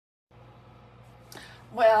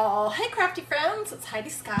Well, hey crafty friends, it's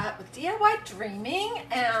Hiedi Scott with DIY Dreaming,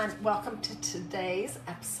 and welcome to today's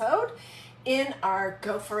episode in our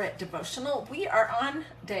Go For It devotional. We are on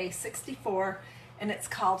day 64 and it's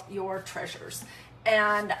called Your Treasures.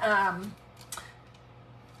 And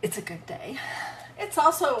it's a good day. It's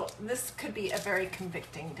also, this could be a very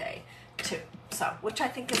convicting day too, which I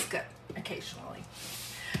think is good occasionally.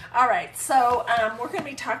 All right, so we're going to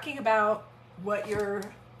be talking about what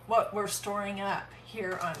we're storing up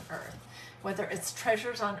here on earth, whether it's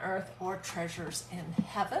treasures on earth or treasures in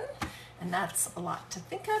heaven. And that's a lot to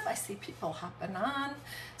think of. I see people hopping on.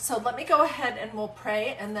 So let me go ahead and we'll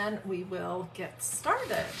pray and then we will get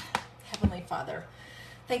started. Heavenly Father,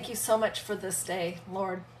 thank you so much for this day,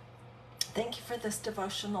 Lord. Thank you for this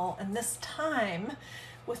devotional and this time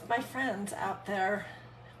with my friends out there,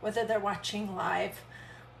 whether they're watching live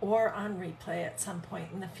or on replay at some point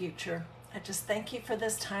in the future. I just thank you for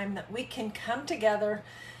this time that we can come together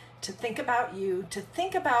to think about you, to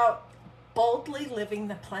think about boldly living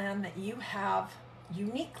the plan that you have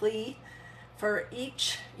uniquely for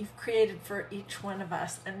each, you've created for each one of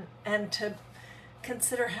us, and to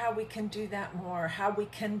consider how we can do that more, how we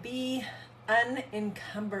can be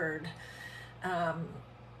unencumbered.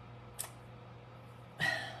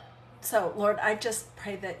 So Lord, I just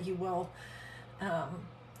pray that you will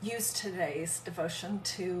use today's devotion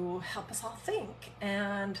to help us all think.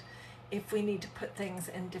 And if we need to put things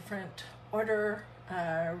in different order,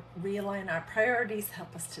 realign our priorities,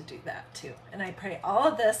 help us to do that too. And I pray all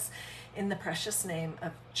of this in the precious name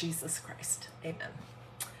of Jesus Christ. Amen.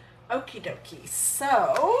 Okie dokie.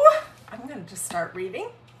 So I'm going to just start reading.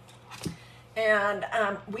 And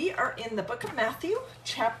we are in the book of Matthew,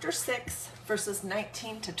 chapter 6, verses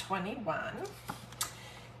 19 to 21.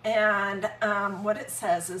 And what it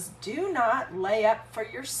says is, do not lay up for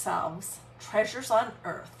yourselves treasures on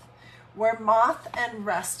earth, where moth and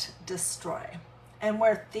rust destroy, and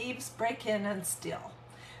where thieves break in and steal.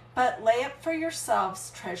 But lay up for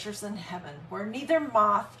yourselves treasures in heaven, where neither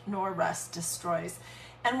moth nor rust destroys,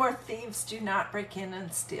 and where thieves do not break in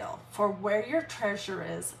and steal. For where your treasure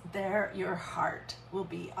is, there your heart will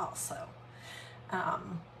be also.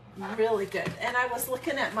 Really good. And I was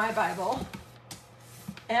looking at my Bible,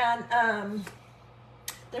 and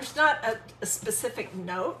there's not a specific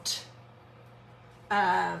note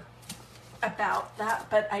about that,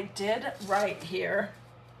 but I did write here,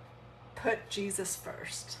 put Jesus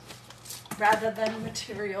first rather than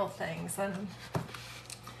material things. And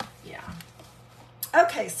yeah.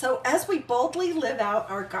 Okay, so as we boldly live out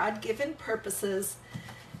our God-given purposes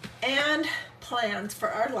and plans for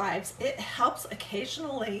our lives, it helps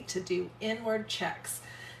occasionally to do inward checks,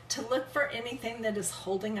 to look for anything that is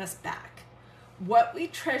holding us back. What we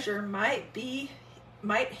treasure might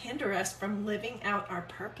hinder us from living out our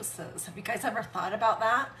purposes. Have you guys ever thought about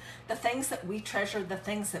that? The things that we treasure, the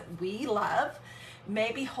things that we love,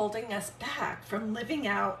 may be holding us back from living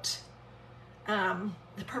out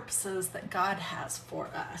the purposes that God has for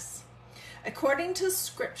us. According to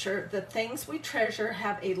Scripture, the things we treasure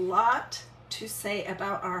have a lot to say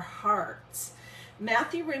about our hearts.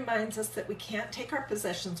 Matthew reminds us that we can't take our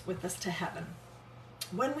possessions with us to heaven.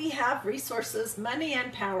 When we have resources, money,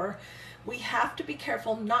 and power, we have to be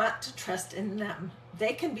careful not to trust in them.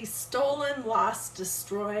 They can be stolen, lost,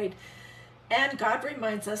 destroyed, and God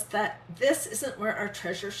reminds us that this isn't where our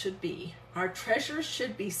treasure should be. Our treasures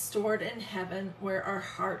should be stored in heaven, where our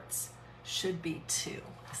hearts should be too.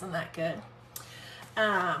 Isn't that good?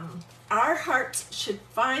 Our hearts should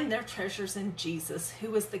find their treasures in Jesus,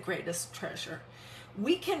 who is the greatest treasure.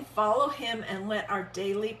 We can follow him and let our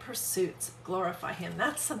daily pursuits glorify him.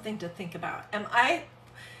 That's something to think about.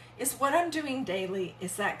 Is what I'm doing daily,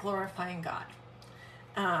 is that glorifying God?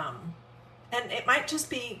 And it might just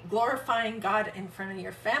be glorifying God in front of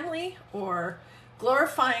your family, or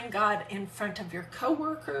glorifying God in front of your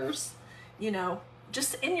coworkers,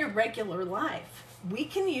 just in your regular life. We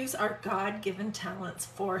can use our God-given talents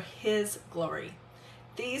for his glory.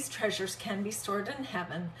 These treasures can be stored in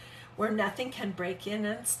heaven, where nothing can break in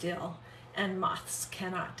and steal, and moths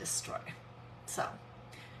cannot destroy. So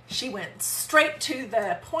she went straight to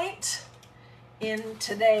the point in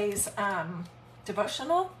today's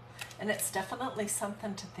devotional, and it's definitely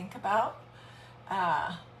something to think about.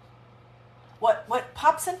 What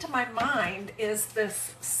pops into my mind is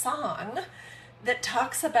this song that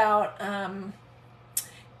talks about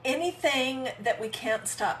anything that we can't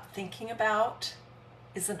stop thinking about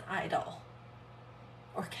is an idol,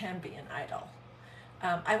 or can be an idol.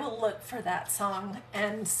 I will look for that song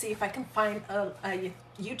and see if I can find a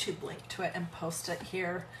YouTube link to it and post it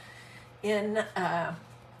here in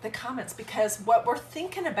the comments, because what we're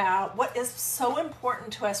thinking about, what is so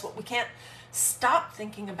important to us, what we can't stop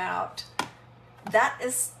thinking about, that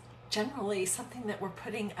is generally something that we're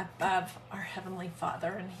putting above our Heavenly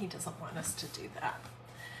Father, and He doesn't want us to do that.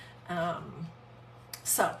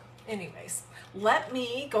 So anyways, let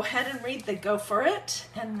me go ahead and read the Go For It,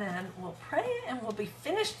 and then we'll pray and we'll be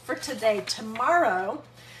finished for today. Tomorrow,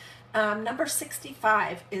 number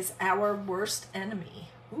 65 is Our Worst Enemy.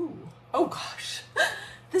 Ooh, oh gosh,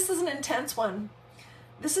 this is an intense one.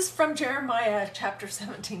 This is from Jeremiah chapter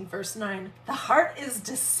 17, verse 9. The heart is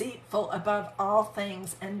deceitful above all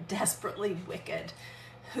things and desperately wicked.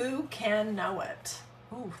 Who can know it?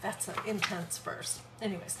 Ooh, that's an intense verse.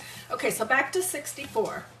 Anyways, okay, so back to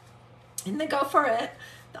 64. In the Go For It,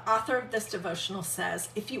 the author of this devotional says,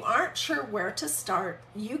 if you aren't sure where to start,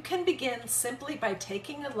 you can begin simply by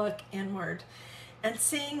taking a look inward and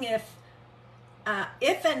seeing if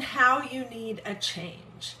and how you need a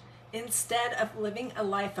change. Instead of living a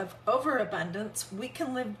life of overabundance, we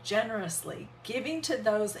can live generously, giving to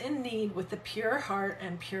those in need with a pure heart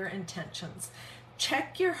and pure intentions.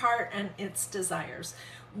 Check your heart and its desires.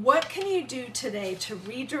 What can you do today to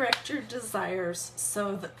redirect your desires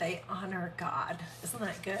so that they honor God? Isn't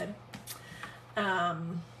that good?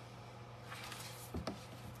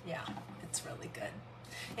 Yeah, it's really good.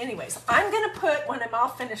 Anyways, I'm going to put, when I'm all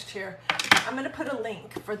finished here, I'm going to put a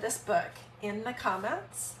link for this book in the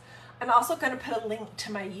comments. I'm also going to put a link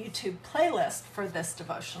to my YouTube playlist for this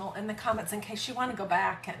devotional in the comments in case you want to go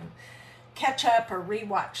back and catch up or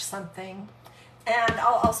rewatch something. And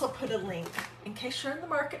I'll also put a link in case you're in the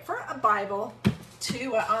market for a Bible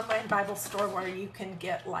to an online Bible store where you can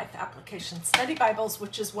get life application study Bibles,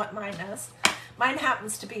 which is what mine is. Mine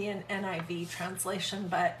happens to be in NIV translation,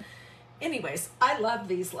 but anyways, I love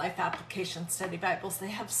these life application study Bibles. They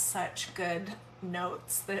have such good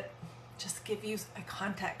notes that just give you a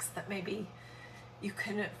context that maybe you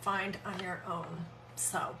couldn't find on your own.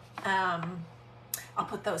 So I'll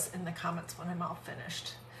put those in the comments when I'm all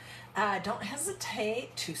finished. Don't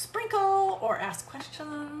hesitate to sprinkle or ask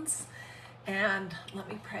questions. And let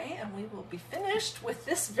me pray and we will be finished with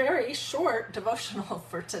this very short devotional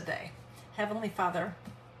for today. Heavenly Father,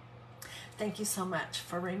 thank you so much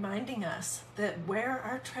for reminding us that where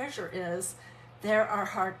our treasure is, there our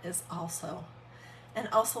heart is also. And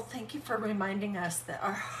also thank you for reminding us that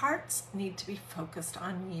our hearts need to be focused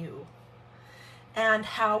on you and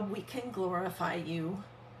how we can glorify you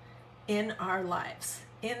in our lives,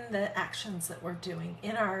 in the actions that we're doing,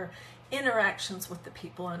 in our interactions with the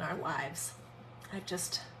people in our lives. I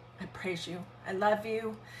praise you. I love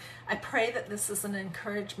you. I pray that this is an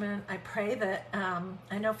encouragement. I pray that,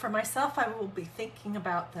 I know for myself, I will be thinking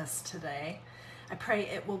about this today. I pray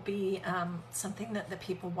it will be something that the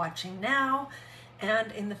people watching now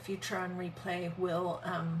and in the future on replay will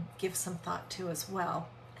give some thought to as well,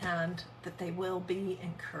 and that they will be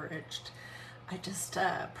encouraged. I just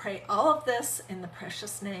pray all of this in the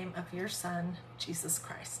precious name of your Son, Jesus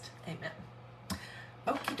Christ. Amen.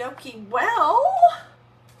 Okie dokie. Well,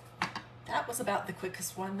 that was about the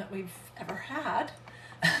quickest one that we've ever had.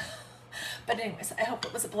 But anyways, I hope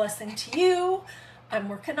it was a blessing to you. I'm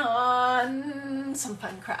working on some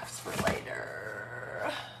fun crafts for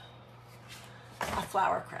later. A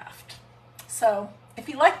flower craft. So if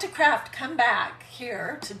you like to craft, come back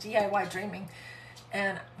here to DIY Dreaming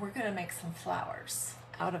and we're going to make some flowers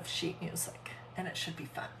out of sheet music and it should be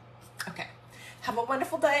fun. Okay. Have a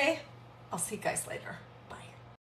wonderful day. I'll see you guys later.